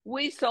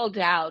we sold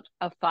out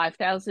of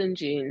 5,000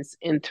 jeans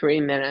in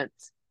 3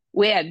 minutes.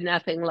 We had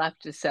nothing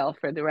left to sell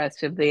for the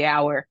rest of the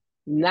hour.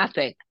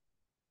 Nothing.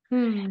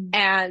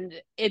 And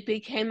it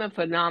became a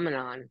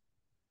phenomenon.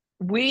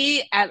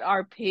 We, at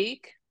our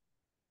peak,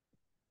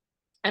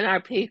 and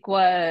our peak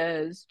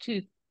was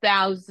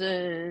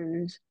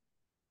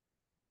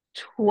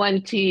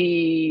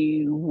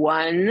 2020,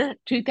 went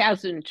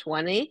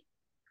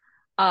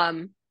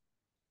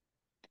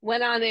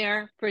on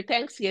air for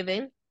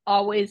Thanksgiving,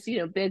 always,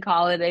 big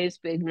holidays,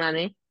 big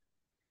money,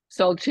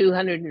 sold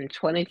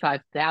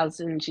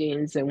 225,000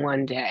 jeans in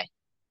one day.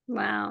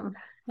 Wow,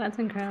 that's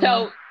incredible.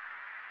 So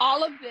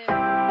all of this.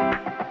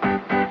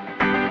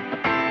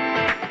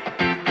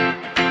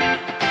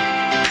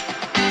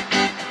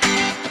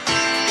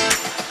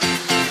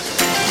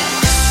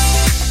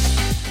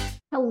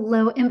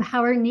 Hello,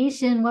 Empower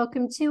Nation.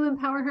 Welcome to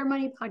Empower Her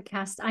Money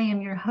podcast. I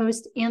am your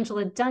host,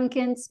 Angela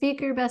Duncan,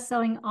 speaker,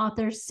 best-selling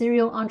author,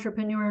 serial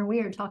entrepreneur, and we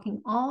are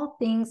talking all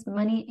things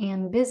money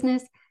and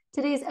business.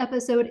 Today's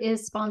episode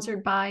is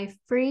sponsored by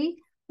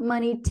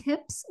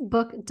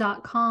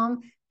freemoneytipsbook.com.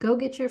 Go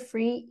get your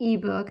free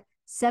ebook,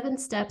 7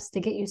 Steps to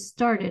Get You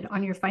Started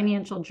on Your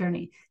Financial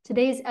Journey.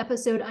 Today's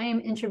episode, I am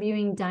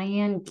interviewing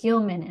Diane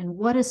Gilman, and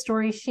what a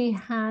story she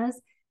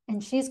has. And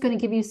she's going to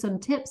give you some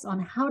tips on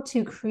how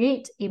to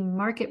create a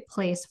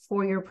marketplace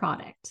for your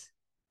product.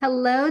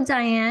 Hello,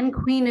 Diane,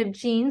 Queen of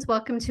Jeans.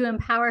 Welcome to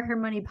Empower Her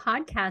Money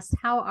podcast.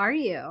 How are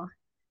you?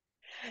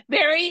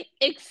 Very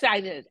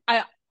excited.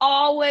 I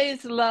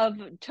always love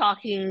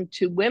talking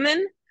to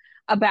women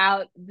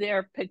about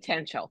their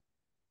potential.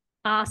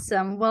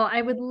 Awesome. Well,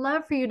 I would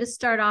love for you to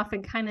start off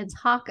and kind of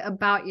talk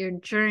about your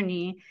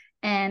journey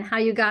and how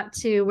you got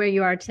to where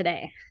you are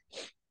today.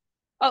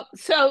 Oh,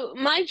 so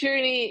my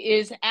journey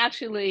is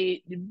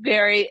actually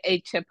very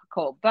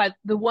atypical, but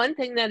the one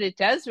thing that it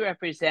does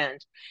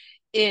represent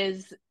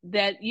is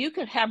that you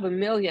could have a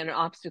million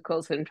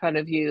obstacles in front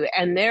of you,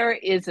 and there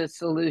is a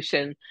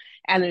solution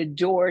and a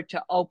door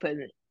to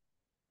open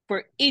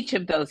for each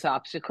of those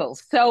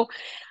obstacles. So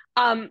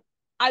I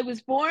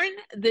was born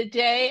the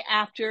day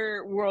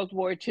after World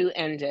War II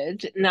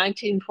ended,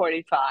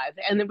 1945,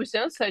 and there was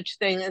no such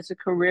thing as a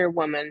career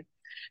woman.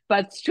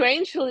 But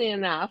strangely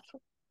enough,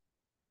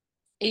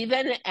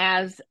 even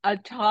as a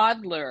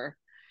toddler,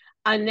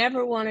 I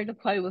never wanted to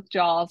play with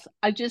dolls.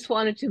 I just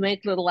wanted to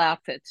make little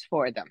outfits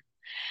for them.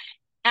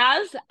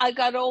 As I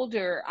got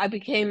older, I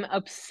became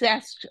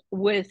obsessed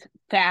with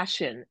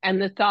fashion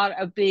and the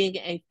thought of being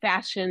a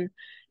fashion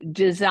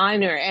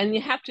designer. And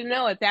you have to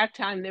know, at that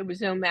time, there was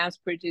no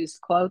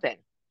mass-produced clothing.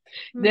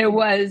 There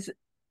was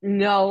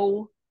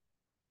no,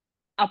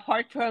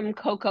 apart from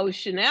Coco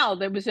Chanel,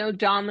 there was no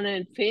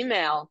dominant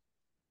female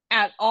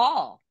at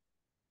all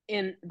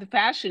in the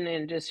fashion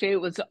industry.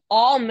 It was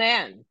all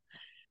men.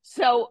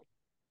 So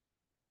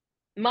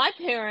my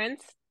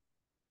parents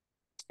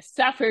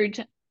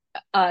suffered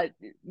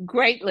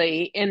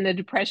greatly in the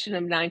Depression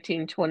of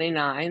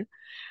 1929.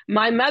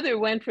 My mother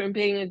went from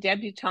being a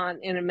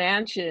debutante in a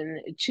mansion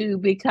to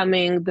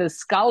becoming the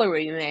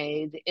scullery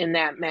maid in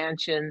that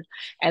mansion,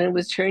 and it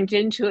was turned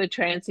into a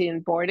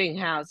transient boarding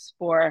house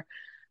for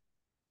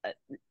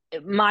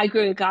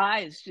migrant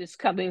guys just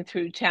coming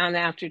through town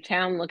after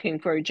town looking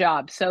for a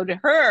job. So to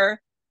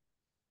her,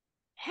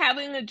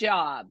 having a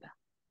job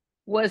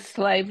was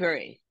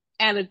slavery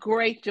and a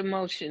great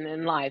demotion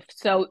in life.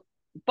 So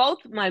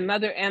both my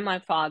mother and my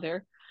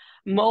father,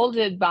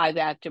 molded by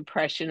that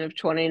Depression of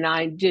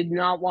 29, did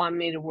not want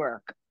me to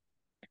work.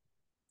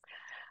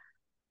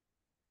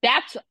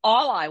 That's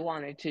all I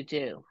wanted to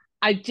do.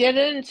 I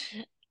didn't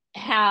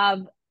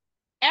have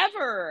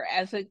ever,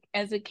 as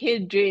a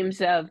kid,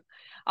 dreams of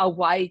a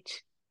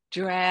white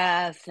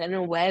dress and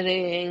a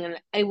wedding. And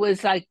it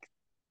was like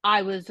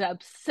I was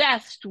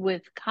obsessed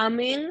with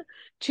coming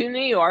to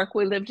New York.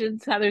 We lived in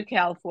Southern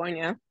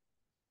California.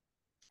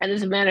 And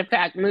as a matter of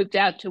fact, moved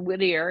out to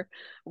Whittier,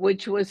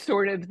 which was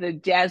sort of the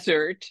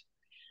desert.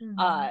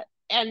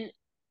 And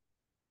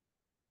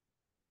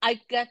I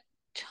got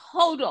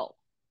total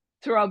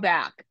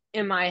throwback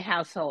in my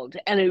household.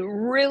 And it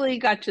really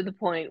got to the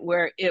point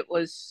where it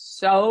was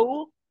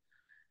so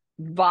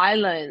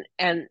violent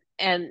and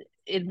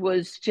it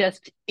was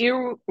just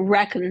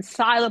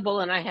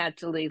irreconcilable, and I had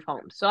to leave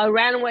home. So I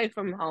ran away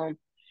from home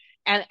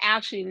and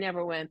actually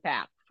never went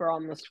back for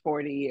almost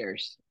 40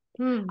 years.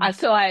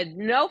 So I had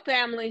no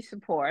family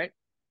support.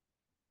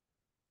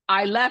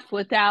 I left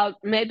without,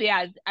 maybe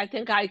I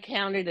think I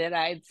counted it,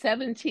 I had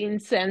 17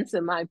 cents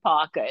in my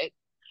pocket.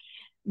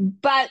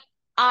 But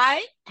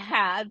I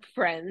had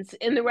friends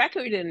in the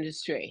record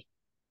industry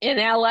in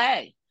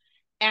LA.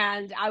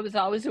 And I was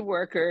always a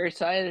worker,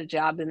 so I had a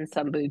job in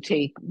some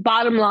boutique.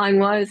 Bottom line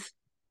was,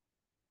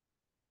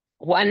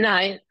 one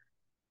night,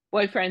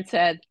 boyfriend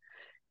said,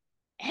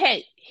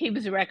 hey, he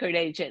was a record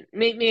agent,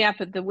 meet me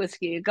up at the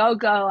Whiskey A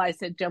Go-Go. I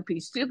said, don't be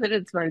stupid,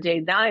 it's Monday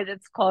night,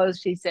 it's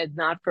closed. He said,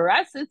 not for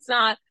us, it's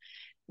not.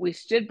 We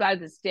stood by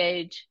the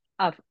stage,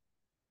 an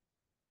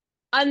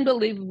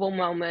unbelievable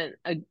moment.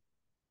 A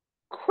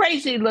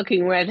crazy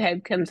looking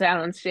redhead comes out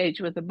on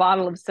stage with a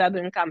bottle of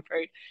Southern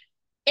Comfort,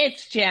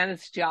 It's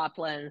Janis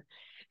Joplin.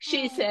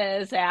 She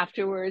says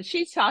afterwards,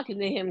 she's talking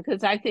to him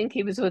because I think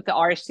he was with the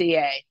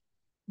RCA,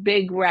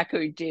 big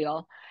record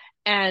deal.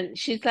 And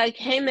she's like,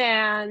 hey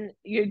man,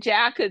 your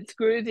jacket's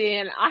groovy.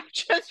 And I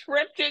just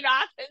ripped it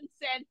off and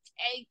said,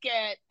 take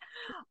it.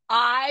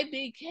 I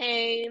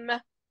became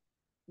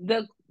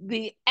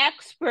the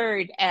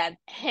expert at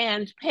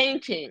hand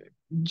painting,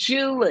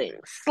 jeweling,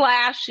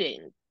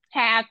 slashing,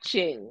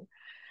 patching,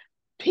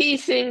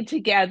 piecing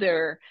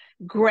together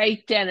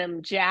great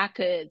denim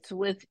jackets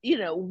with,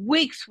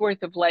 weeks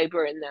worth of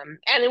labor in them.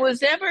 And it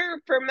was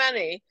never for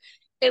money.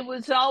 It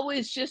was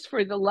always just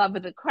for the love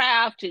of the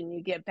craft, and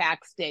you get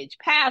backstage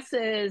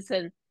passes.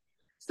 And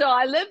so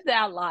I lived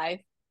that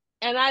life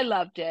and I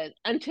loved it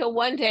until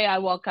one day I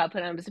woke up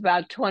and I was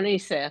about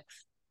 26.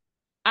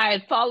 I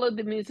had followed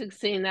the music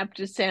scene up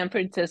to San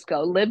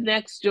Francisco, lived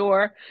next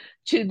door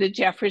to the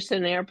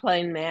Jefferson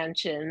Airplane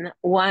Mansion,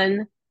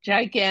 one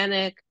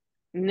gigantic,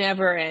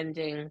 never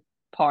ending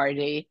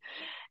party.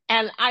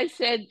 And I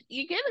said,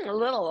 you're getting a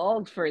little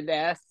old for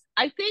this.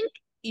 I think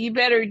you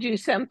better do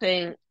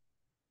something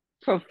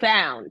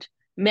profound.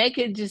 Make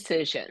a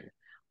decision.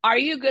 Are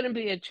you going to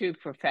be a true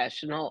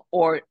professional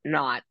or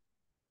not?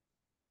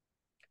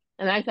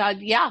 And I thought,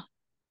 yeah.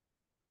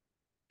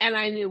 And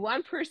I knew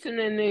one person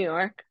in New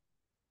York,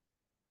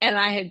 and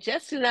I had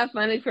just enough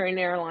money for an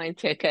airline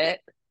ticket,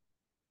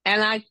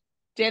 and I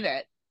did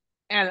it.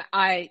 And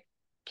I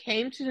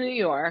came to New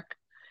York,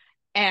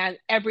 and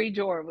every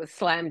door was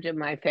slammed in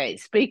my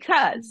face,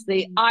 because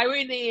the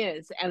irony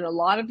is, and a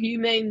lot of you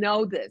may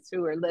know this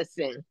who are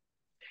listening,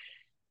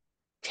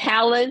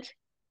 talent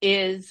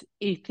is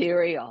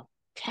ethereal.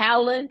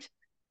 Talent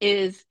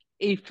is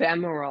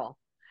ephemeral.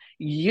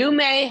 You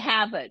may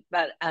have it,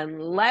 but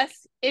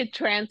unless it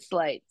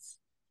translates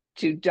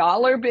to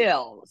dollar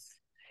bills,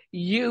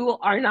 you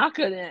are not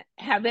going to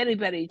have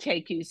anybody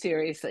take you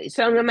seriously.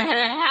 So no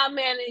matter how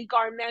many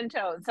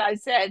Garmentos I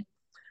said,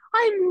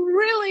 I'm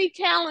really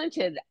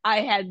talented,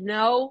 I had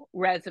no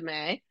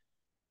resume.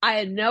 I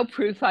had no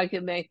proof I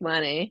could make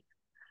money.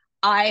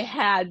 I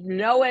had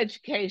no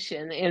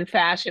education in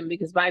fashion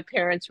because my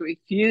parents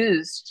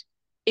refused,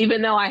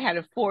 even though I had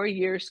a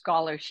 4-year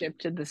scholarship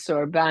to the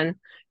Sorbonne,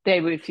 they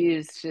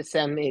refused to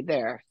send me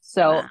there.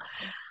 So, wow.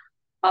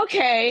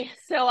 Okay,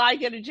 so I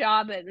get a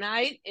job at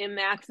night in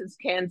Max's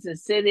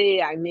Kansas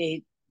City. I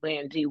meet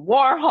Andy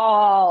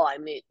Warhol, I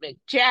meet Mick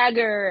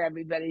Jagger,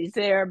 everybody's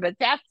there, but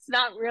that's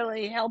not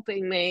really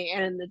helping me.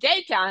 And in the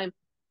daytime,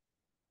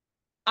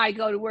 I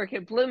go to work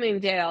at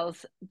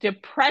Bloomingdale's,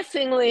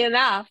 depressingly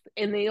enough,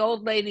 in the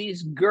old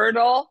ladies'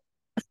 girdle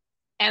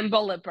and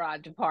bullet bra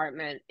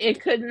department.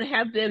 It couldn't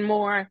have been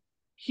more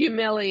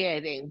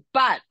humiliating.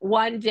 But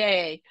one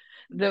day,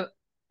 the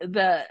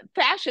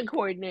fashion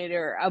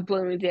coordinator of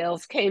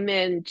Bloomingdale's came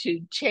in to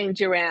change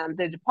around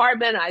the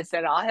department. I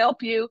said, I'll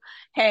help you.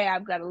 Hey,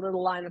 I've got a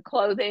little line of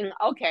clothing.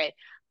 Okay.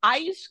 I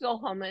used to go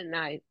home at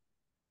night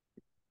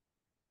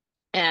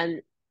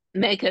and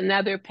make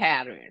another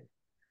pattern,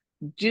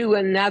 do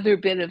another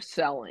bit of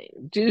sewing,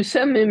 do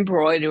some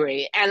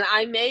embroidery. And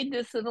I made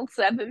this little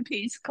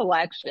 7-piece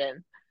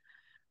collection.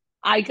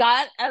 I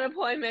got an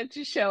appointment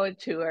to show it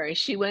to her.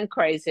 She went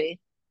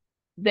crazy.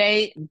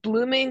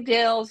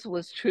 Bloomingdale's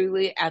was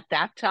truly at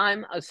that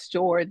time a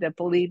store that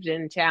believed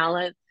in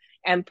talent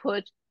and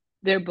put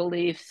their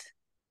beliefs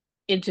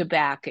into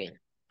backing.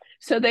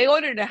 So they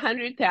ordered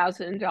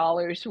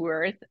 $100,000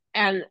 worth,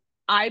 and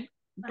I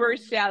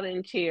burst out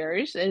in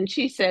tears. And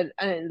she said,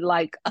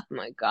 like, oh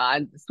my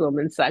God, this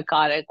woman's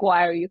psychotic.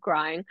 Why are you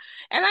crying?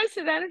 And I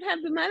said, I don't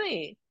have the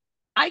money.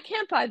 I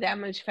can't buy that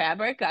much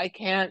fabric. I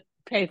can't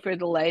pay for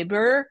the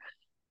labor.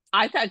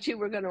 I thought you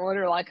were going to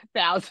order like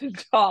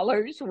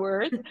 $1,000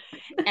 worth.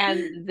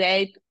 And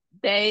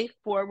they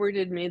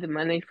forwarded me the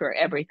money for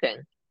everything.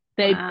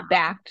 They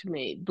backed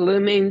me.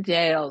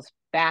 Bloomingdale's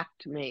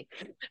backed me.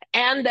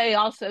 And they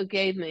also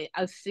gave me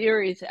a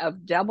series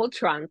of double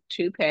trunk,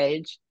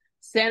 2-page,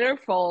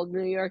 centerfold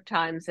New York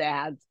Times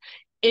ads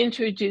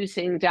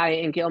introducing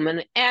Diane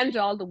Gilman and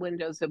all the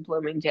windows of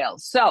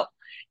Bloomingdale's. So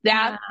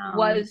that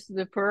was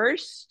the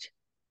first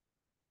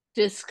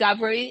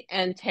discovery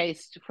and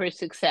taste for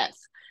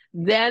success.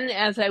 Then,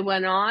 as I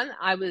went on,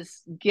 I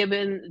was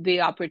given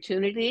the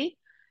opportunity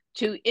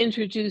to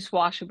introduce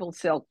washable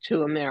silk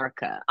to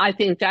America. I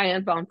think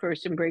Diane von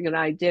Furstenberg and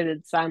I did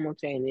it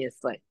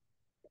simultaneously.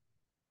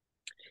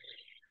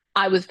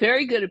 I was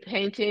very good at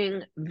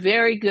painting,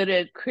 very good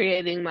at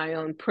creating my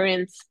own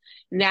prints.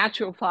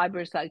 Natural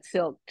fibers like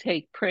silk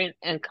take print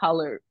and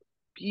color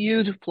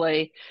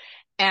beautifully,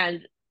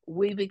 and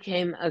we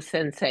became a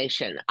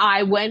sensation.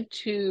 I went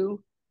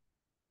to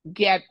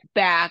get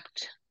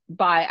backed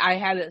by, I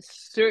had a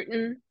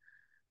certain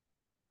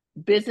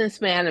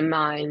businessman in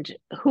mind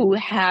who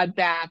had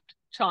backed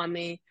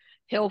Tommy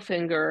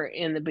Hilfiger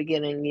in the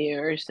beginning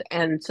years.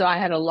 And so I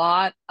had a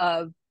lot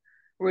of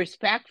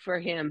respect for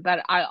him,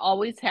 but I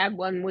always had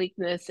one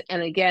weakness.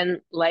 And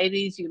again,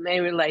 ladies, you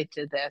may relate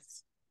to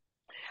this.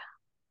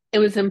 It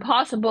was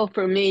impossible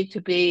for me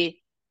to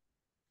be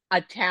a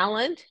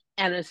talent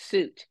and a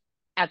suit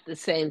at the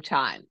same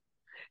time.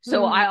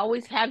 So I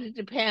always had to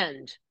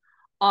depend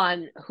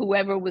on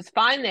whoever was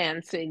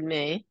financing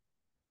me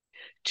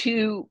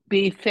to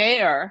be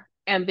fair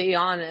and be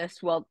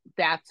honest. Well,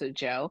 that's a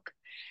joke.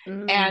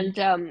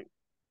 And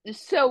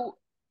so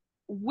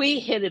we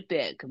hit it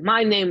big.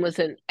 My name was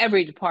in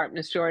every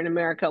department store in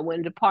America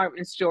when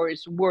department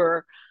stores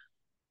were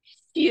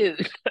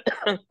huge.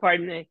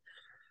 Pardon me.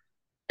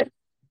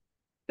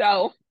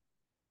 So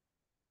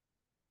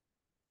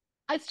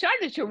I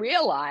started to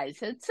realize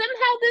that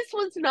somehow this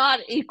was not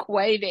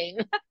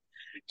equating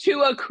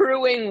to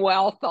accruing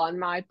wealth on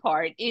my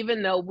part,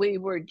 even though we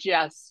were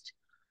just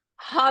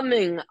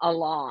humming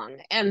along.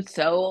 And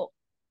so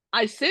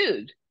I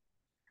sued.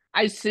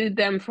 I sued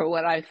them for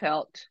what I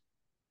felt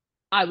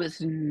I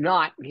was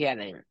not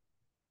getting.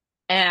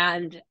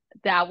 And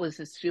that was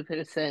the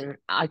stupidest thing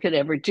I could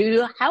ever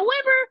do.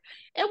 However,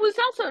 it was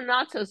also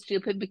not so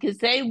stupid because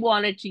they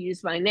wanted to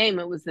use my name.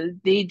 It was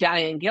the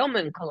Diane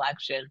Gilman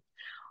collection.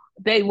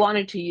 They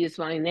wanted to use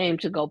my name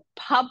to go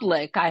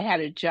public. I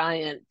had a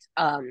giant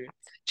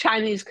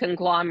Chinese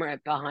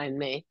conglomerate behind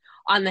me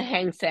on the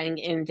Hang Seng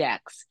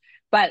Index.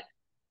 But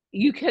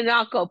you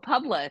cannot go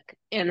public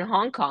in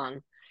Hong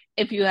Kong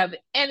if you have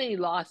any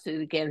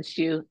lawsuit against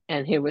you.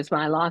 And here was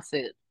my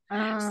lawsuit.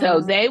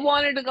 So they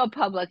wanted to go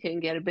public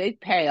and get a big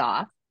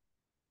payoff.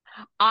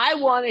 I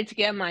wanted to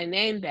get my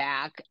name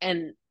back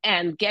and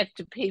get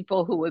to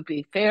people who would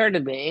be fair to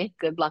me.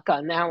 Good luck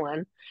on that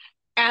one.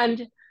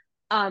 And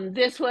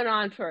this went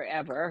on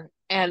forever,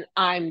 and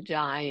I'm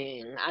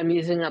dying. I'm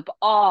using up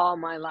all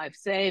my life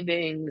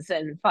savings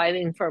and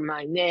fighting for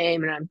my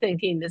name, and I'm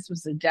thinking this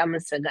was the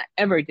dumbest thing I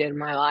ever did in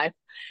my life.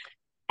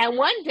 And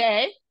one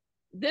day,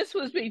 this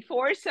was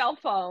before cell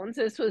phones.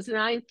 This was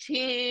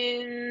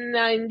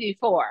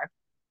 1994.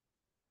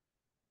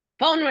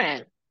 Phone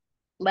rang,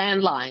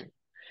 landline.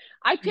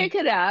 I pick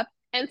it up,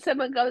 and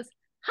someone goes,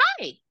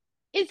 "Hi,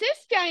 is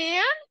this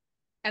Diane?"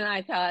 And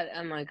I thought,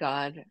 oh my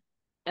God,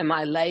 am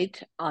I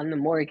late on the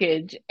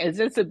mortgage? Is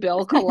this a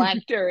bill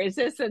collector? Is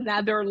this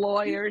another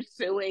lawyer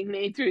suing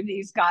me through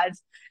these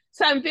guys?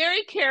 So I'm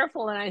very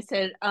careful. And I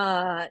said,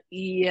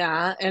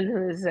 yeah. And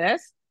who is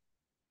this?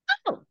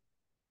 Oh,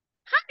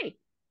 hi, I'm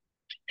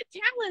a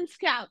talent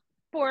scout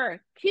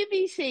for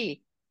QVC.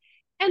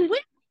 And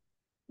we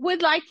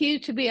would like you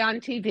to be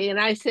on TV. And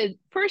I said,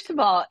 first of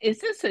all,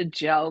 is this a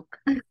joke?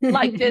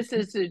 Like this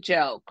is a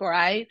joke,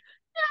 right?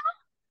 No.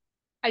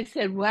 I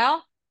said,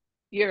 well,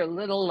 you're a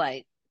little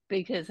late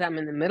because I'm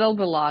in the middle of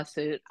a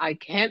lawsuit. I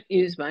can't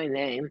use my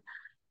name.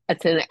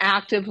 It's an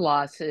active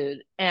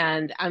lawsuit.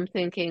 And I'm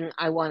thinking,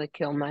 I want to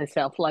kill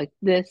myself like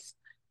this.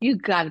 You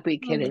got to be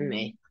kidding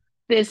me.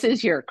 This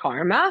is your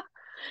karma.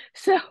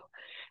 So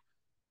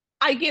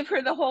I give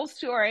her the whole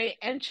story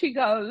and she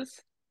goes,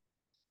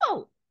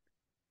 oh,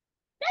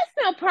 that's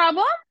no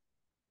problem.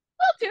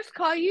 We'll just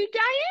call you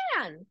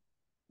Diane.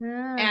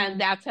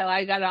 And that's how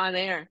I got on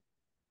air.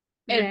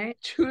 And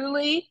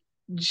truly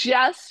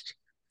just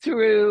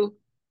through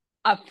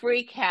a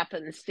freak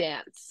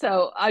happenstance.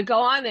 So I go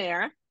on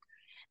air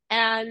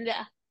and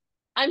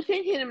I'm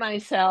thinking to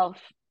myself,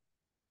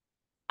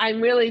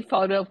 I'm really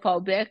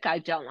photophobic. I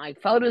don't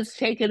like photos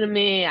taken of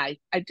me. I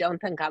don't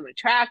think I'm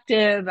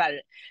attractive.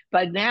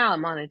 But now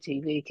I'm on a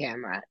TV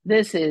camera.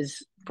 This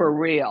is for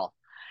real.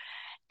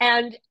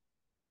 And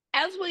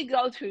as we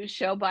go through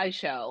show by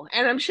show,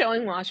 and I'm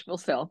showing Washable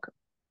Silk,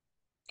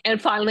 and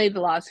finally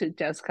the lawsuit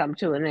does come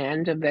to an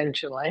end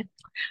eventually.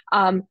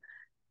 I'm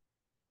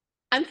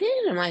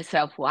thinking to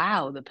myself,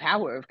 wow, the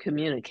power of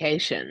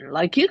communication.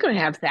 Like you can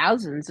have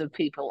thousands of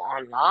people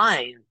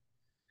online.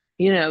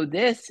 You know,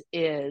 this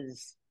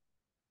is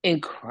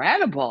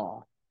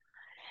incredible.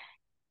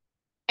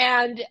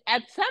 And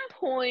at some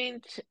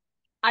point,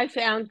 I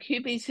found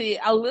QVC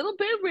a little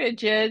bit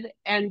rigid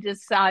and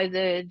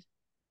decided,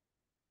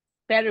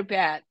 better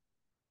bet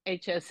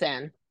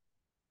HSN.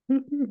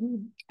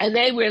 And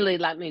they really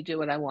let me do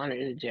what I wanted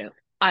to do.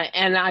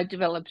 I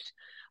developed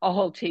a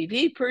whole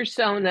TV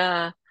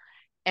persona,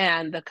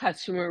 and the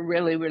customer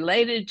really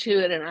related to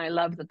it, and I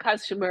love the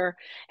customer.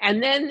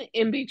 And then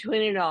in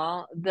between it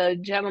all, the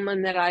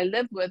gentleman that I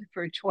lived with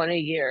for 20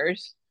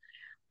 years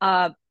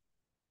passed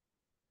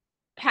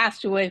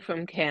away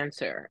from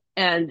cancer.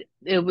 And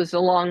it was a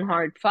long,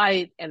 hard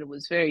fight, and it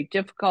was very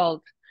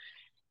difficult.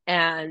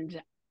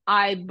 And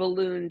I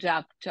ballooned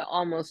up to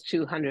almost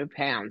 200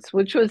 pounds,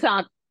 which was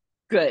not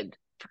good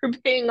for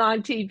being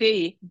on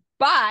TV,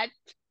 but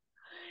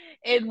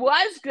it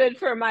was good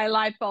for my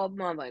light bulb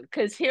moment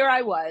because here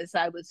I was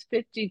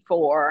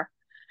 54,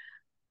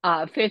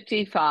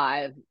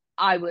 55.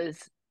 I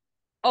was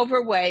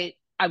overweight.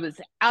 I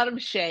was out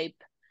of shape.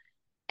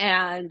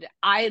 And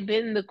I had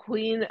been the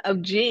queen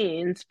of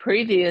jeans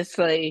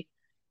previously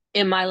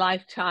in my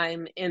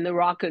lifetime in the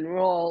rock and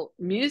roll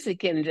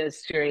music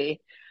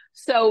industry.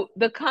 So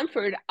the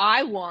comfort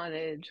I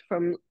wanted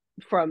from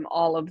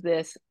all of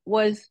this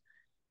was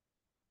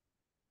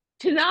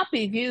to not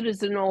be viewed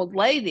as an old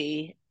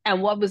lady.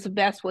 And what was the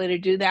best way to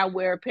do that?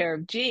 Wear a pair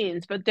of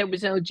jeans, but there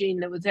was no jean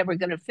that was ever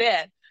going to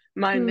fit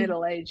my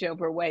middle-aged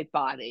overweight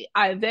body.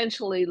 I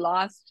eventually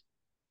lost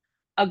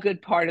a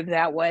good part of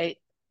that weight,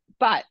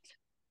 but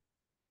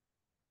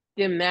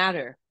didn't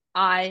matter.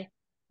 I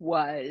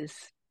was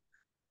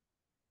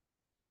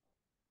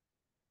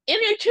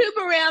inner tube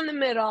around the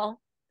middle,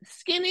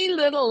 skinny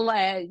little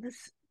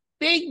legs,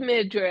 big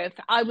midriff.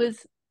 I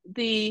was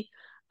the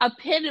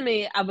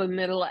epitome of a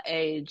middle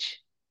age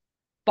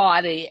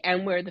body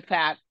and where the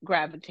fat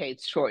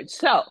gravitates towards.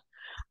 So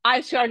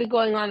I started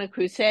going on a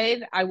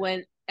crusade. I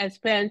went and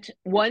spent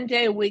one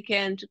day a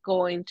weekend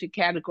going to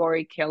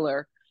category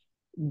killer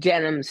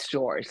denim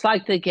stores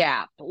like the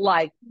Gap,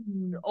 like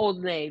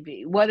Old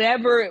Navy,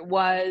 whatever it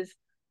was.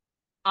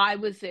 I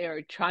was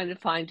there trying to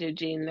find a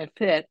jean that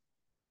fit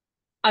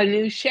a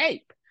new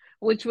shape,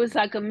 which was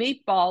like a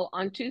meatball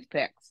on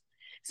toothpicks.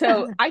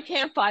 So I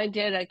can't find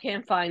it. I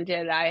can't find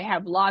it. I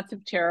have lots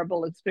of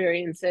terrible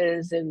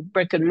experiences in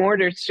brick and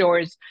mortar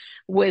stores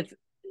with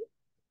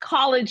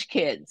college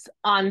kids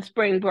on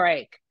spring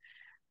break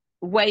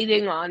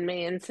waiting on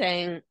me and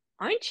saying,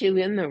 "Aren't you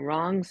in the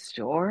wrong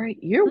store?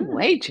 You're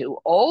way too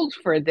old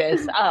for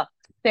this." Oh,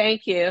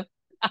 thank you.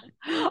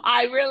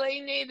 I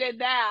really needed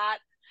that.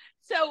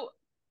 So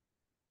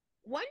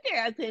one day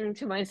I think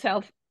to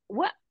myself,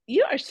 what?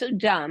 You are so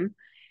dumb.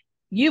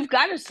 You've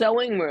got a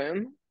sewing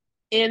room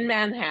in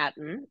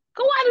Manhattan.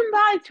 Go out and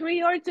buy 3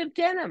 yards of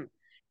denim.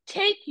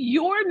 Take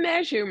your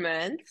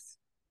measurements,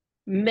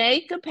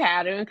 make a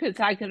pattern, because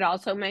I could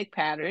also make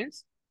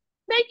patterns.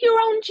 Make your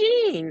own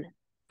jean,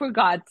 for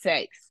God's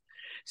sakes.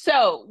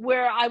 So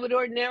where I would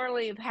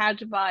ordinarily have had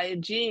to buy a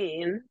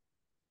jean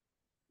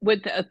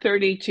with a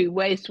 32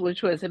 waist,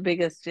 which was the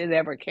biggest it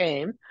ever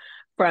came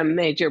from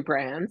major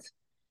brands,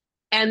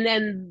 and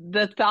then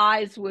the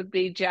thighs would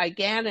be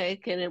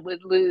gigantic and it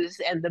would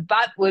lose, and the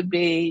butt would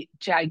be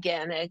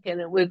gigantic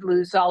and it would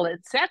lose all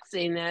its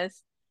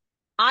sexiness.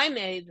 I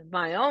made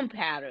my own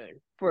pattern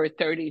for a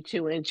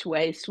 32-inch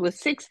waist with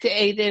 6 to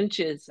 8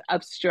 inches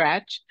of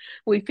stretch.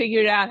 We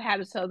figured out how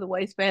to sew the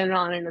waistband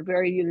on in a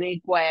very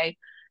unique way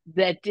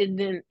that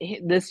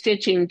the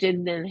stitching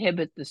didn't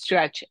inhibit the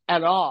stretch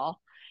at all.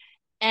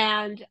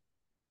 And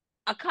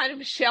a kind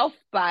of shelf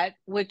butt,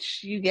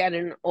 which you get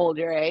in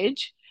older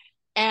age,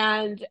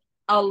 and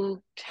a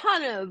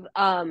ton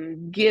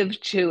of give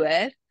to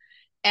it,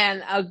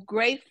 and a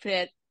great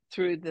fit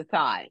through the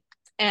thigh.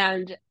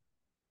 And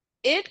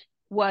it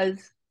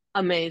was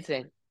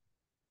amazing.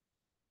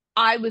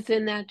 I was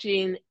in that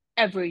jean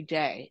every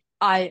day.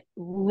 I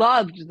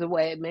loved the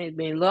way it made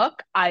me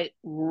look. I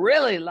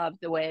really loved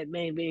the way it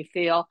made me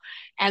feel.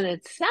 And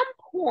at some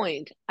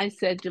point, I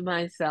said to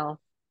myself,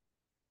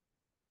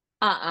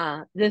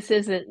 this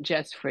isn't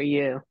just for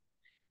you.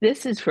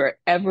 This is for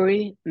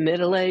every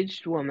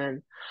middle-aged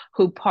woman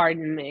who,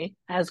 pardon me,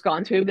 has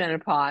gone through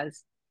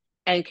menopause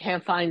and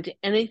can't find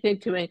anything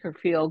to make her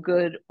feel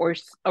good or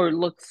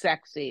look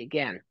sexy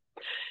again.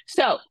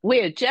 So we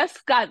had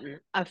just gotten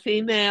a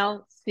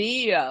female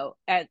CEO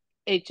at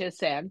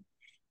HSN,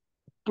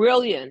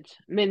 brilliant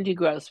Mindy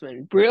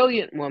Grossman,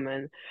 brilliant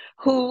woman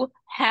who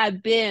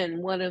had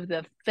been one of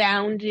the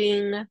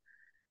founding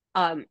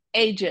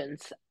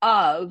agents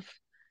of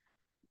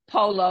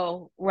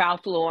Polo,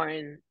 Ralph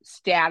Lauren,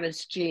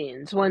 Status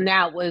Jeans when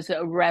that was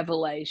a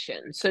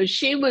revelation. So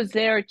she was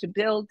there to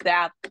build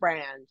that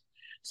brand.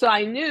 So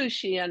I knew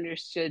she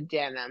understood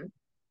denim.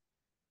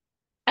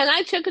 And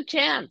I took a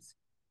chance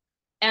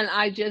and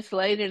I just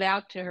laid it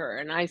out to her.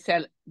 And I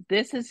said,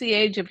 this is the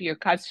age of your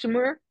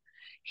customer.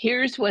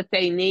 Here's what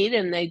they need.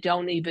 And they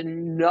don't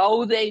even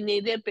know they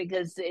need it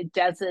because it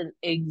doesn't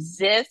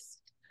exist.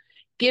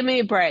 Give me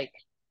a break.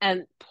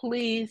 And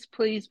please,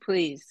 please,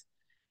 please,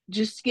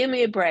 just give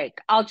me a break.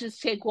 I'll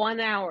just take 1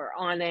 hour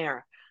on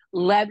air.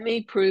 Let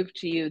me prove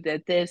to you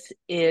that this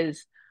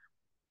is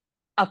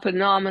a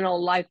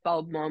phenomenal light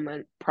bulb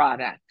moment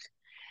product.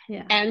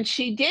 Yeah. And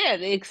she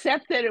did,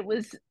 except that it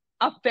was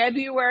a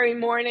February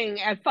morning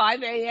at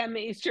 5 a.m.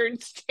 Eastern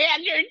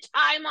Standard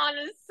Time on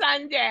a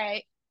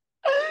Sunday.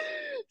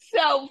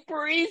 So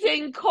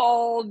freezing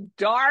cold,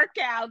 dark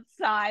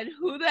outside.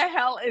 Who the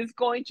hell is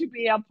going to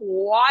be up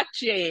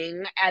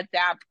watching at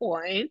that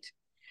point?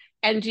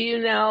 And do you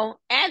know,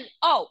 and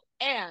I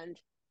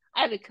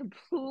had a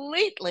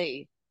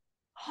completely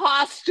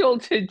hostile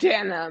to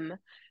denim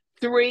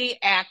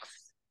 3X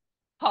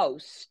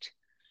host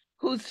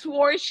who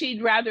swore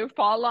she'd rather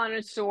fall on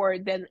a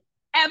sword than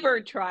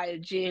ever try a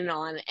jean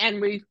on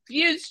and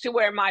refused to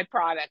wear my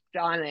product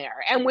on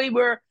air. And we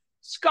were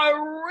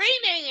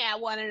screaming at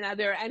one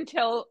another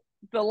until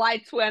the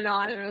lights went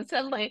on and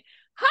suddenly,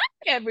 hi,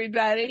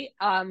 everybody.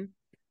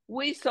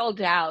 We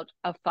sold out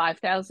of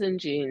 5,000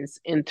 jeans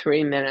in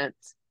 3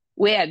 minutes.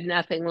 We had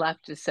nothing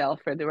left to sell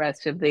for the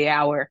rest of the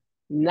hour.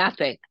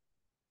 Nothing.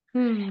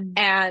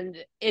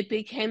 And it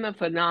became a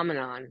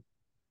phenomenon.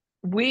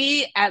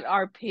 We, at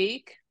our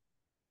peak,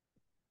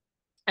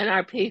 and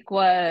our peak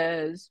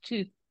was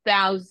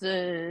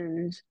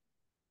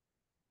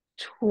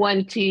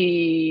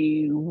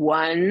 2020,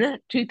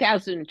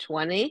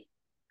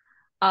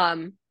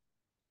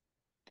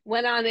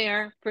 went on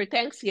air for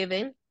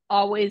Thanksgiving.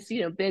 Always,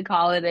 big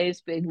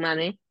holidays, big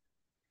money.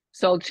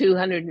 Sold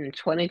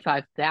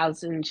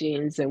 225,000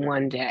 jeans in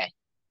one day.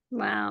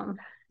 Wow,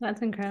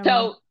 that's incredible.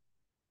 So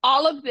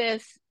all of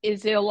this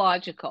is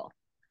illogical.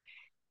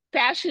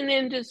 Fashion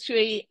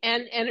industry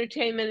and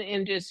entertainment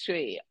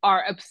industry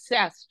are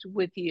obsessed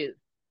with youth.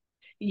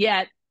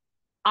 Yet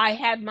I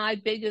had my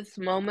biggest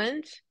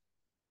moment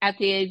at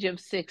the age of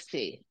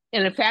 60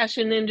 in a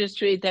fashion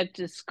industry that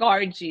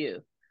discards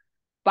you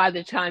by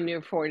the time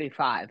you're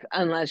 45,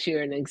 unless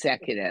you're an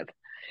executive.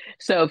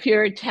 So if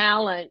you're a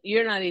talent,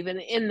 you're not even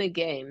in the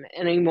game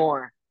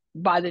anymore.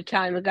 By the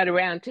time it got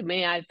around to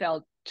me, I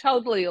felt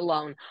totally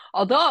alone.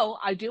 Although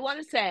I do want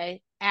to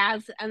say,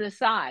 as an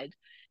aside,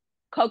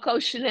 Coco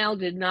Chanel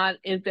did not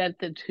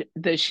invent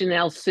the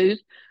Chanel suit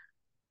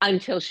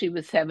until she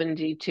was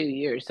 72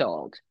 years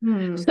old.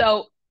 Hmm.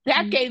 So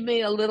that gave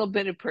me a little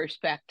bit of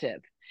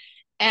perspective.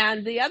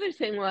 And the other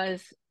thing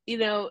was,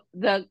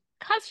 the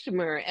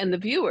customer and the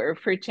viewer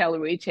for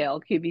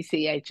Teleretail,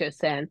 QVC,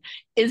 HSN,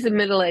 is a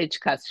middle-aged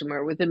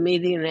customer with a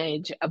median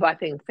age of, I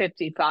think,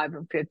 55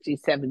 or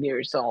 57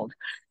 years old.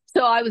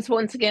 So I was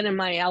once again in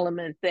my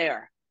element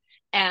there.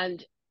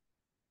 And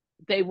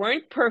they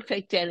weren't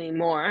perfect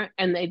anymore,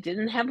 and they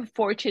didn't have a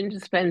fortune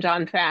to spend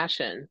on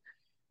fashion.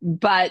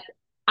 But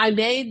I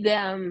made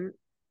them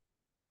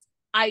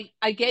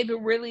I gave a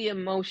really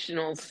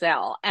emotional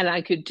sell, and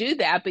I could do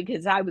that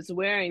because I was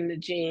wearing the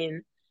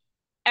jean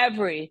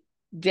every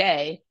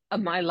day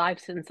of my life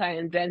since I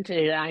invented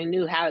it. I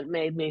knew how it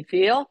made me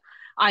feel.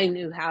 I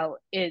knew how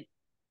it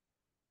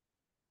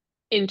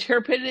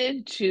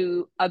interpreted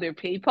to other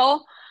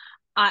people.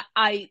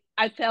 I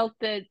felt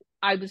that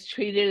I was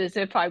treated as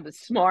if I was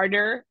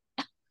smarter,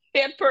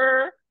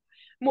 hipper,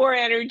 more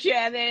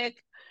energetic,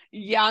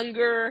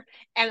 younger,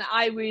 and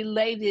I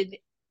related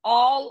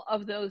all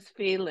of those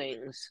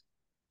feelings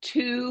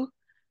to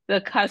the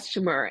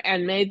customer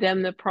and made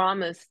them the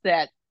promise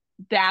that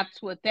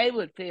that's what they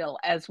would feel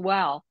as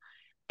well.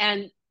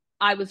 And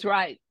I was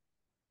right,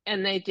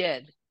 and they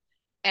did.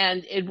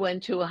 And it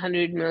went to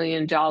 $100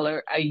 million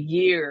a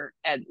year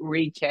at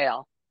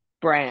retail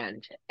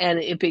brand, and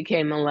it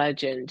became a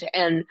legend.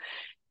 And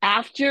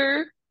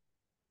after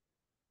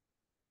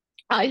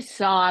I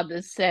saw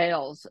the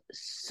sales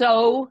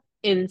so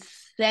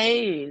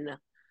insane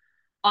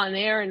on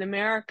air in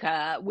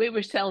America, we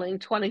were selling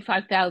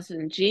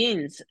 25,000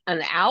 jeans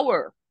an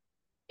hour.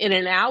 In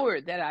an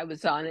hour that I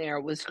was on air,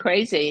 it was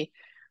crazy.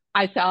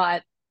 I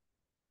thought,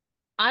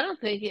 I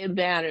don't think it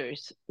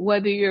matters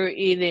whether you're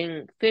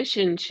eating fish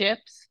and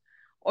chips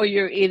or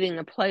you're eating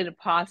a plate of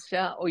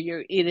pasta or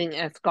you're eating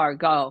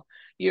escargot.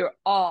 You're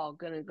all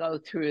going to go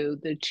through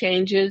the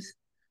changes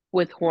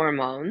with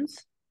hormones,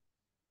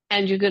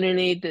 and you're going to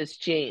need this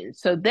gene.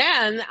 So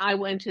then I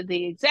went to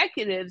the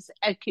executives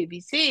at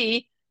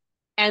QVC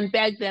and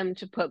begged them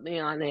to put me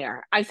on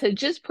air. I said,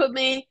 just put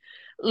me,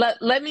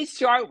 let me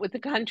start with the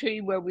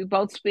country where we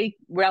both speak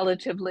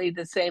relatively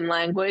the same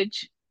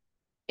language,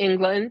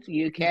 England,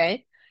 UK,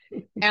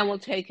 and we'll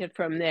take it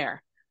from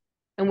there.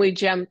 And we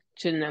jumped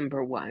to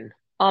number one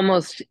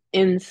almost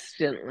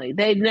instantly.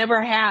 They'd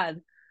never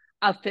had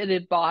a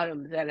fitted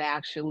bottom that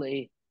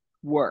actually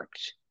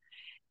worked.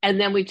 And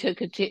then we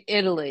took it to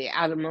Italy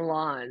out of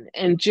Milan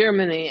and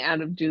Germany out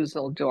of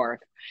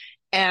Dusseldorf.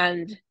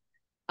 And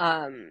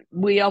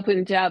we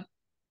opened up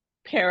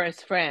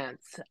Paris,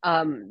 France.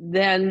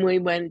 Then we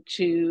went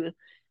to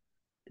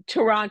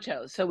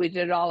Toronto. So we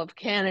did all of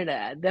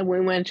Canada. Then we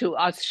went to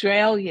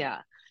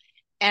Australia.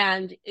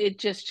 And it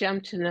just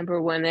jumped to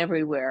number one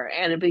everywhere.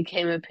 And it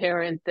became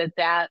apparent that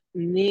that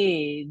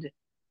need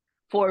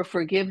for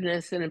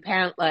forgiveness in a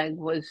pant leg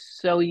was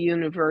so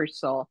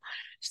universal.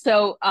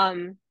 So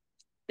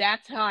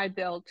that's how I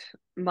built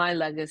my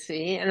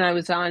legacy. And I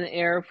was on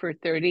air for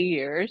 30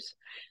 years.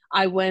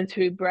 I went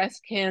through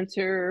breast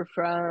cancer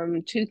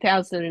from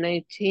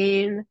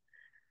 2018.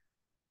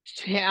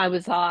 I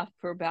was off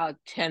for about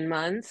 10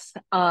 months.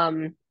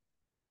 And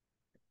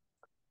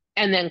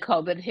then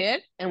COVID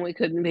hit and we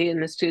couldn't be in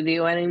the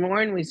studio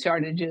anymore. And we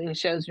started doing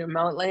shows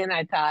remotely. And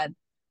I thought,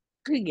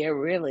 I could get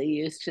really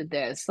used to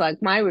this.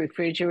 Like my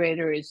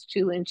refrigerator is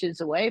 2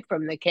 inches away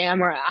from the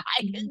camera.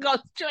 I can go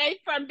straight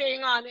from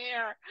being on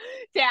air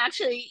to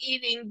actually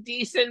eating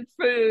decent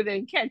food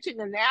and catching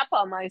a nap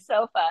on my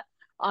sofa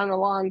on a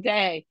long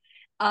day.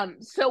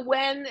 So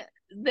when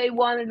they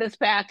wanted us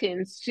back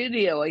in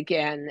studio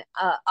again,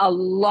 a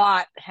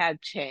lot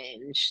had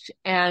changed.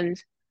 And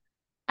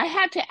I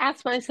had to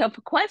ask myself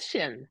a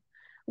question,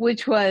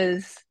 which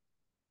was,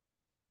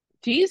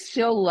 do you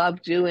still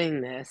love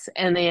doing this?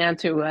 And the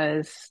answer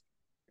was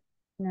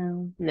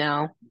No.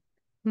 no.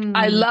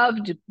 I Hmm.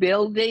 loved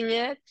building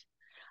it.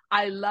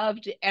 I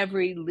loved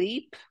every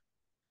leap.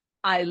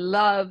 I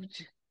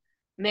loved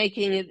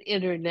making it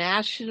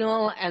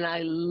international and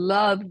I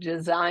loved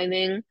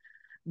designing.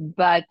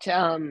 But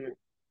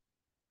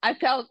I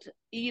felt,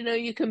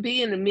 you can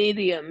be in a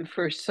medium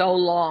for so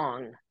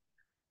long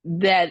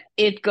that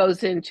it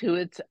goes into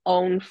its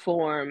own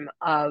form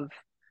of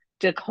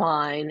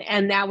decline.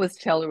 And that was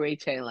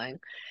teleretailing.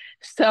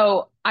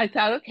 So I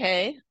thought,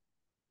 okay,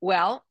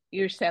 well,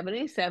 you're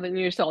 77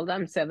 years old.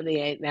 I'm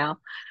 78 now.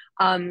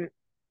 Um,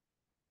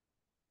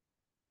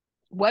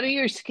 what are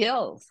your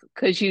skills?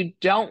 Because you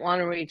don't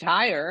want to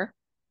retire.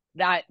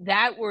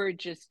 That word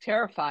just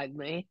terrified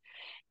me.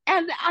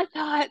 And I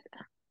thought,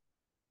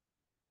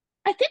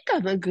 I think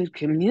I'm a good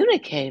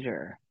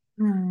communicator.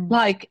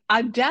 Like,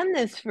 I've done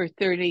this for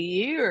 30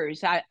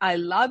 years. I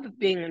love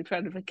being in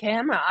front of a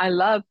camera.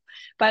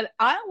 But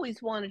I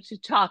always wanted to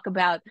talk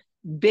about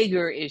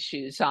bigger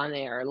issues on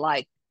air,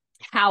 like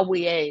how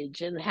we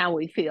age and how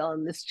we feel.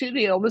 And the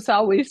studio was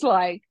always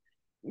like,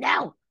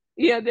 no,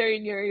 they're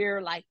in your ear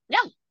like, no,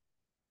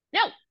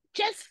 no,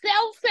 just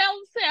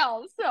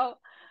sell. So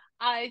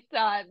I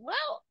thought,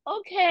 well,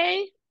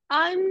 okay,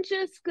 I'm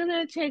just going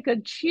to take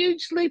a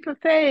huge leap of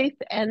faith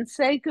and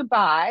say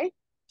goodbye.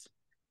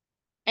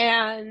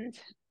 And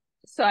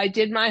so I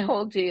did my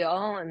whole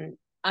deal, and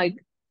I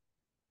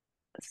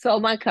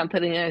sold my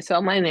company, I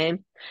sold my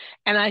name,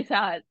 and I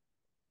thought,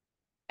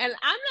 and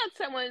I'm not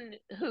someone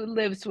who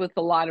lives with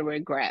a lot of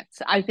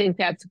regrets. I think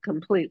that's a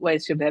complete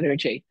waste of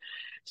energy.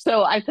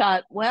 So I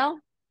thought, well,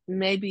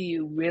 maybe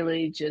you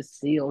really just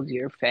sealed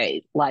your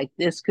fate. Like,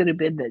 this could have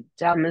been the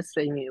dumbest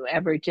thing you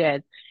ever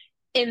did.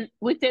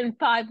 Within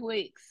 5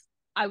 weeks,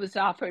 I was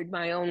offered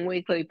my own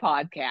weekly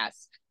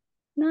podcast.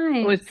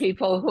 Nice. With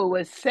people who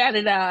would set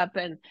it up,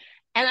 and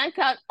I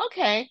thought,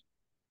 okay,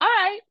 all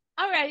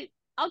right,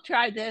 I'll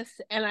try this.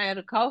 And I had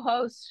a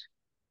co-host,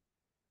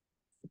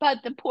 but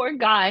the poor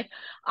guy,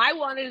 I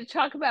wanted to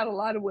talk about a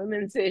lot of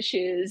women's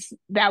issues.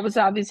 That was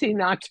obviously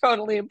not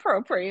totally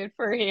appropriate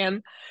for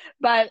him,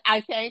 but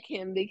I thank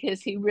him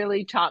because he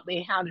really taught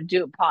me how to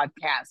do a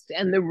podcast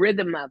and the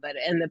rhythm of it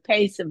and the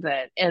pace of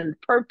it and the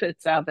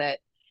purpose of it.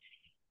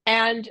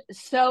 And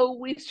so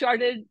we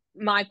started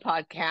my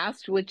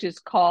podcast, which is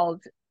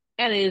called,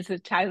 and it is the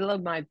title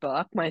of my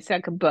book, my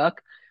second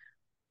book,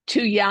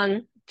 Too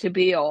Young to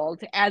Be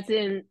Old, as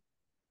in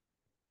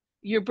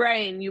your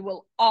brain, you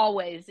will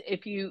always,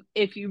 if you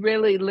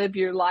really live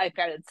your life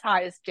at its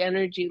highest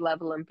energy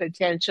level and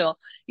potential,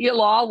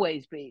 you'll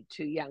always be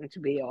too young to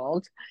be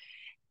old.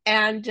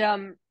 And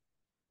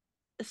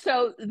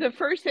so the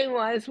first thing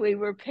was, we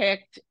were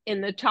picked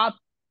in the top,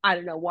 I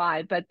don't know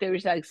why, but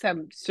there's like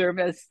some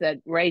service that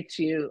rates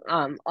you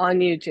on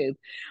YouTube.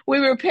 We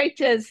were picked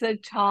as the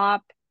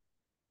top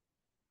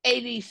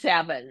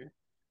 87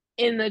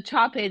 in the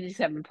top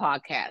 87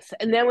 podcasts.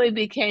 And then we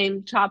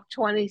became top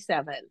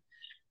 27.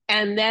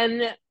 And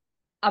then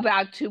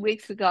about 2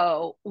 weeks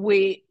ago,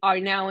 we are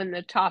now in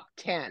the top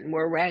 10.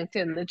 We're ranked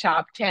in the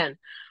top 10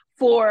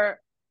 for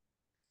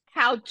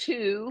how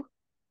to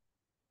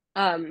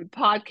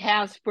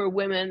podcast for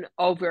women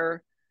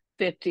over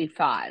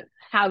 55,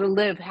 how to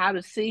live, how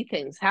to see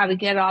things, how to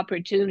get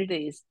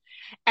opportunities.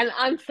 And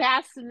I'm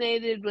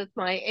fascinated with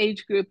my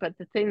age group, but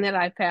the thing that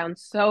I found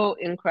so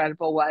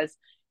incredible was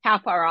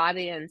half our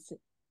audience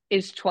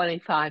is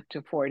 25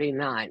 to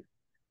 49.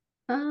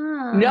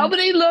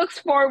 Nobody looks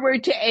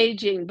forward to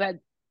aging, but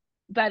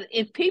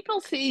if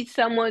people see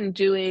someone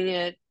doing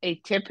it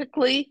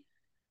atypically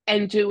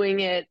and doing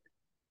it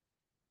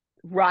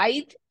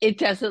right, it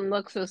doesn't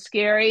look so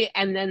scary,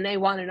 and then they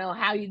want to know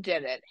how you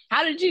did it.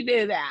 How did you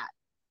do that?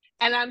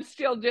 And I'm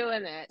still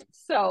doing it.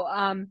 So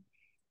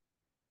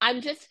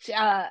I'm just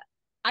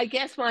I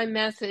guess my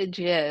message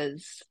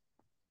is,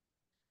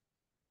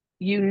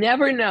 you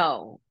never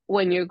know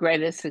when your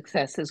greatest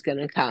success is going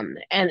to come,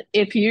 and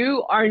if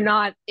you are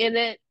not in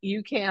it,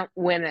 you can't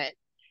win it.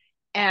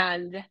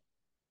 And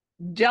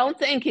don't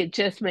think it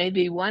just may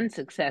be one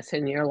success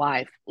in your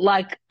life.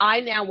 Like, I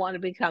now want to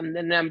become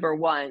the number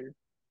one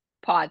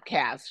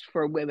podcast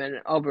for women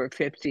over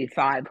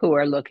 55 who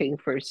are looking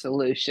for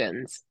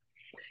solutions.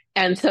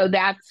 And so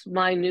that's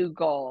my new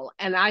goal.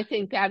 And I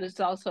think that is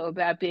also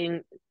about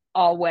being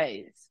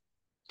always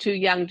too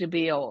young to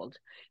be old.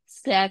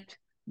 Set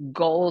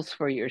goals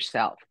for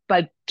yourself,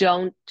 but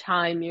don't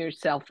time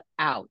yourself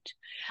out.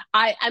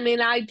 I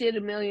mean, I did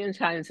a million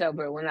times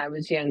over when I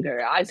was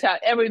younger. I saw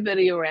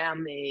everybody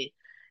around me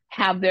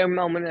have their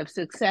moment of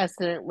success,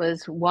 and it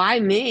was, why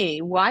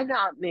me? Why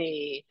not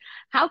me?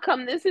 How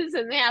come this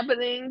isn't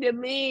happening to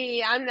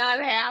me? I'm not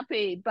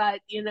happy.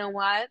 But you know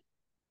what?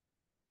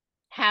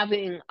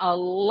 Having a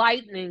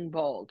lightning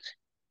bolt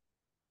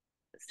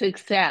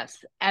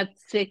success at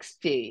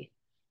 60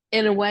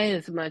 in a way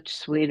is much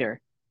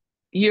sweeter.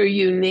 You're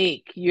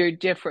unique, you're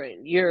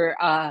different, you're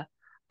a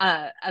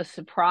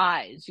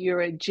surprise, you're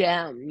a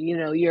gem,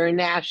 you're a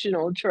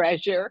national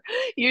treasure,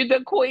 you're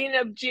the queen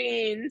of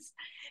jeans.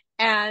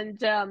 And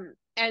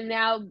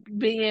now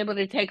being able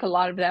to take a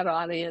lot of that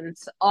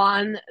audience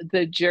on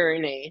the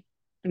journey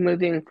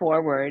moving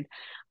forward,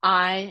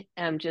 I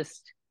am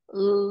just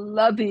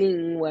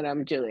loving what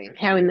I'm doing,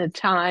 having the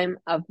time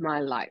of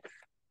my life.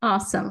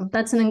 Awesome.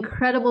 That's an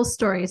incredible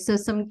story. So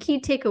some key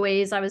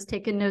takeaways, I was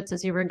taking notes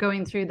as you were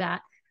going through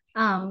that.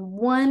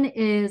 One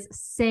is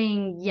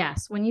saying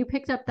yes. When you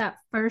picked up that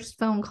first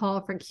phone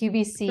call for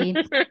QVC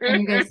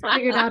and you guys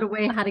figured out a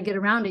way how to get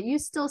around it, you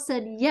still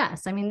said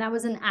yes. I mean, that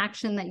was an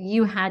action that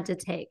you had to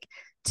take.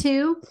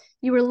 Two,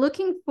 you were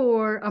looking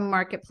for a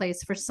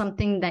marketplace for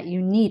something that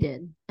you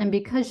needed. And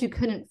because you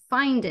couldn't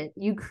find it,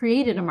 you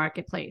created a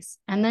marketplace.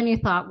 And then you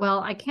thought, well,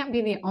 I can't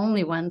be the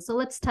only one. So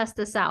let's test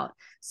this out.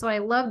 So I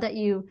love that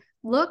you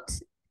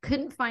looked,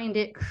 couldn't find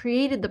it,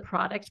 created the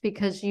product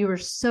because you were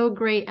so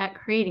great at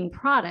creating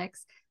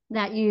products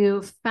that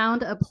you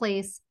found a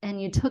place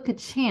and you took a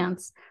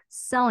chance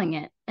selling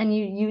it, and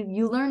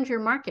you learned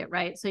your market,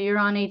 right? So you're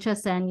on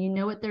HSN, you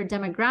know what their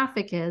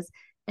demographic is,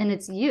 and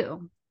it's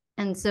you.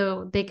 And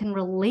so they can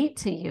relate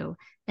to you,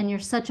 and you're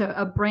such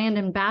a brand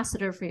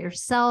ambassador for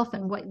yourself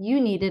and what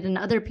you needed, and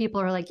other people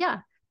are like, yeah,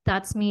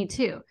 that's me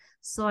too.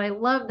 So I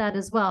love that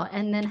as well.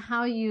 And then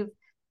how you've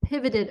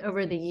pivoted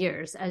over the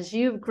years as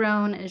you've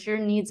grown, as your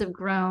needs have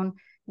grown,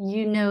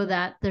 you know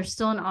that there's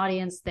still an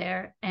audience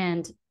there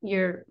and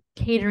you're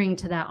catering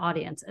to that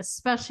audience,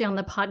 especially on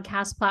the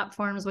podcast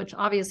platforms, which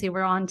obviously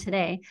we're on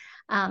today,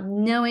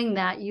 knowing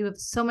that you have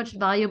so much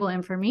valuable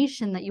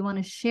information that you want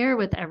to share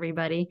with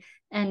everybody.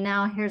 And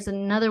now here's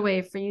another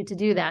way for you to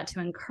do that, to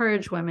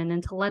encourage women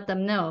and to let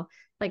them know,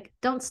 like,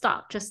 don't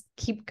stop, just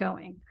keep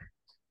going.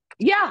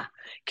 Yeah,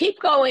 keep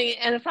going.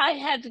 And if I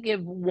had to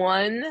give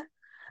one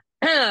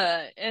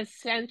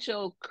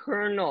essential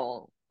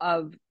kernel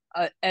of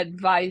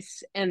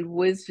advice and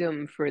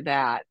wisdom for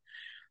that,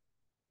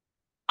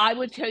 I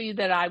would tell you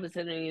that I was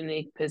in a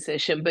unique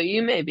position, but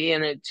you may be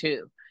in it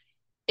too.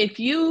 If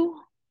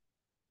you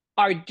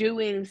are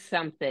doing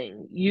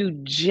something you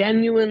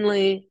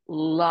genuinely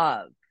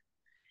love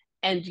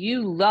and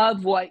you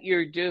love what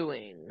you're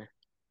doing,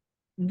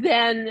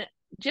 then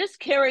just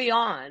carry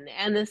on.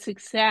 And the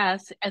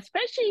success,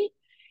 especially,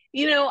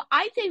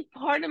 I think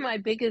part of my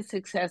biggest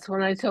success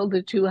when I sold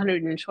the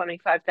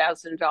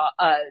 225,000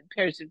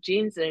 pairs of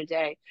jeans in a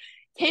day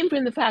came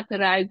from the fact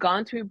that I had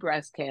gone through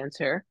breast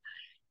cancer.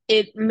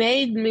 It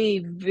made me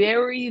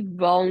very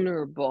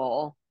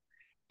vulnerable.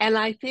 And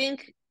I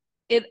think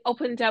it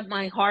opened up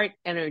my heart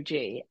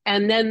energy.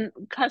 And then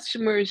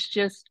customers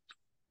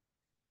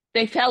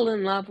they fell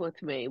in love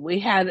with me. We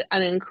had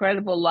an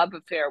incredible love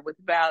affair with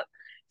about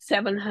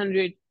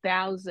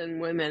 700,000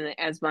 women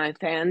as my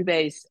fan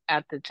base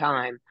at the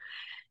time.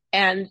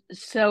 And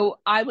so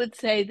I would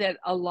say that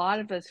a lot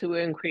of us who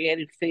are in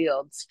creative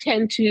fields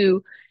tend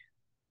to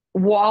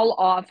wall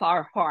off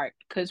our heart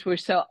because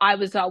I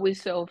was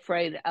always so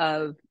afraid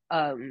of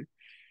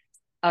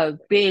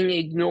being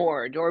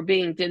ignored or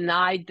being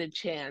denied the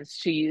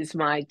chance to use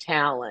my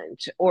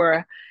talent,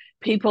 or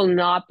people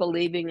not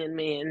believing in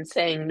me and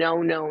saying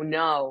no, no,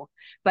 no.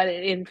 But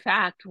in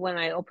fact, when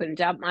I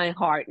opened up my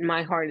heart, and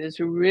my heart is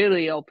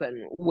really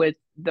open with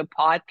the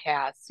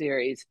podcast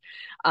series,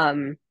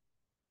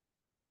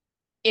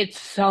 it's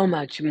so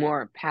much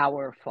more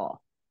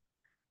powerful.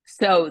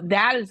 So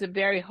that is a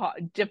very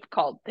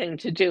difficult thing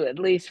to do, at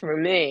least for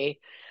me.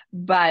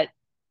 But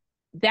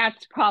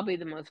that's probably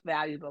the most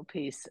valuable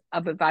piece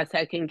of advice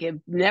I can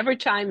give. Never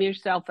time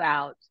yourself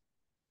out.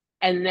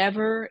 And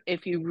never,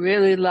 if you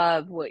really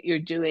love what you're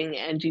doing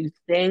and you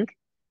think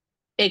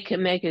it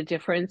can make a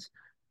difference,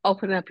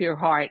 open up your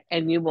heart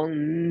and you will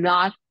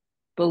not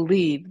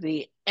believe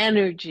the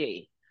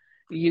energy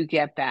you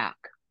get back.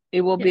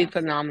 It will be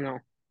phenomenal.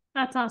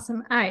 That's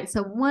awesome. All right.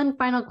 So one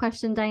final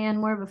question, Diane,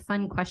 more of a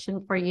fun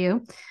question for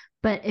you.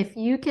 But if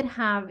you could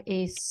have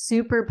a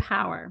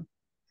superpower,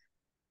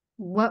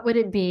 what would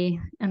it be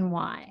and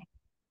why?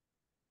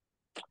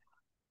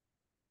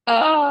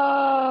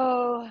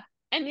 Oh,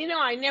 and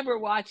I never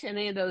watch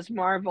any of those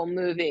Marvel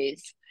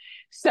movies.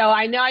 So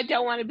I know I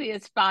don't want to be a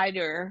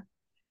spider.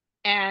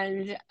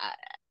 And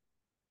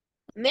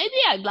maybe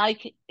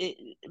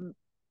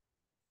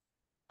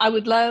I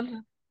would love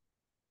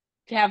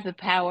to have the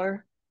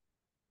power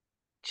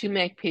to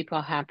make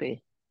people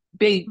happy.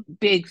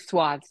 Big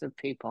swaths of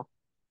people.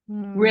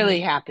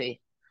 Really happy.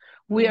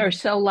 We are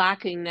so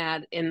lacking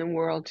that in the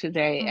world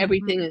today.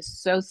 Everything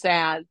is so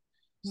sad,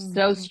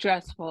 so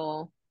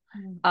stressful.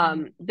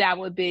 That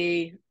would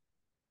be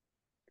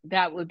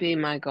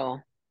my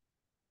goal.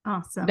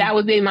 Awesome. That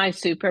would be my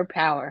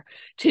superpower,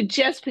 to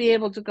just be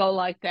able to go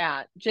like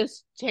that.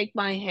 Just take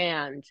my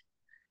hand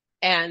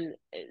and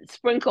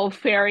sprinkle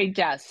fairy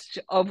dust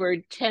over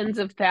tens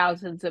of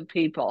thousands of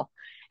people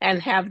and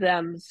have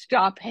them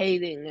stop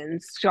hating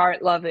and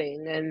start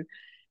loving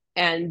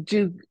and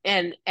do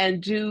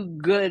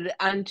good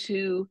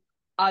unto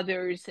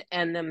others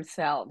and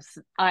themselves.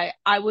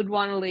 I would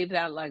want to leave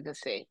that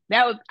legacy.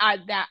 That would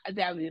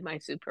be my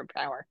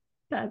superpower.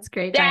 That's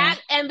great. That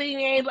Diane. and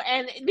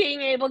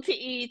being able to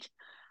eat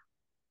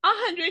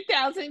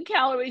 100,000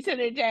 calories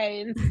in a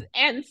day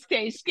and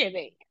stay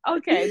skinny.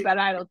 Okay, but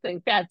I don't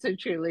think that's a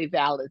truly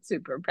valid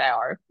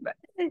superpower. But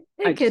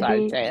it could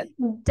be. Say it.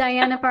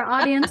 Diane, if our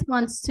audience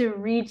wants to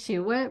reach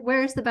you,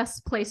 where's the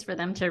best place for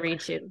them to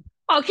reach you?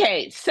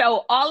 Okay,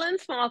 so all in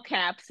small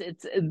caps,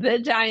 it's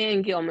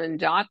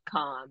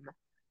thedianegilman.com,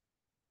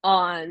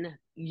 on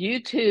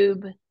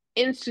YouTube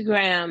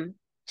Instagram,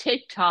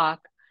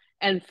 TikTok,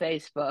 and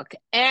Facebook.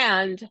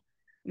 And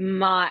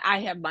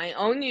I have my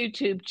own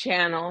YouTube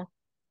channel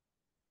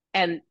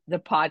and the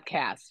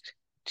podcast,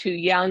 Too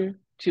Young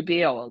to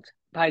Be Old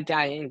by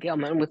Diane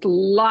Gilman, with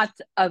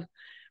lots of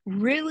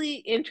really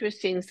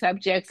interesting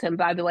subjects. And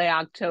by the way,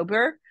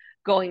 October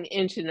going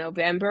into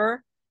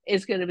November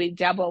is going to be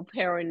double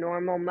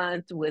paranormal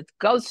month with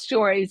ghost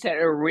stories that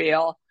are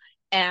real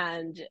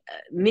and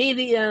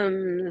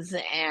mediums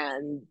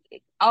and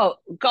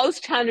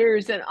ghost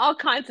hunters and all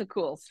kinds of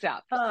cool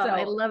stuff. Oh,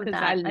 I love because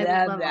that.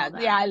 I love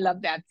that. Yeah, I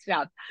love that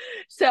stuff.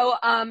 So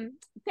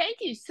thank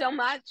you so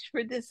much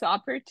for this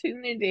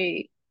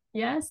opportunity.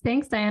 Yes,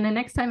 thanks, Diana.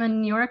 Next time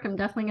in New York, I'm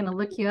definitely going to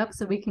look you up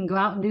so we can go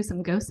out and do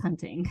some ghost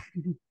hunting.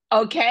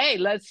 Okay,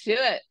 let's do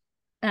it.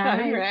 I'm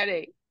right.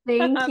 ready.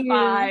 Thank you.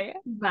 Bye.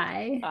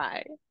 Bye.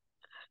 Bye.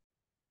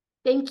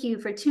 Thank you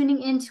for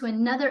tuning in to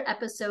another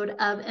episode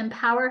of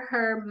Empower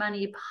Her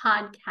Money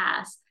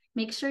podcast.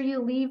 Make sure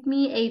you leave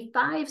me a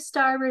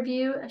 5-star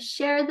review,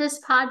 share this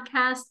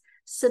podcast,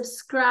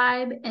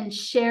 subscribe, and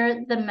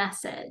share the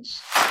message.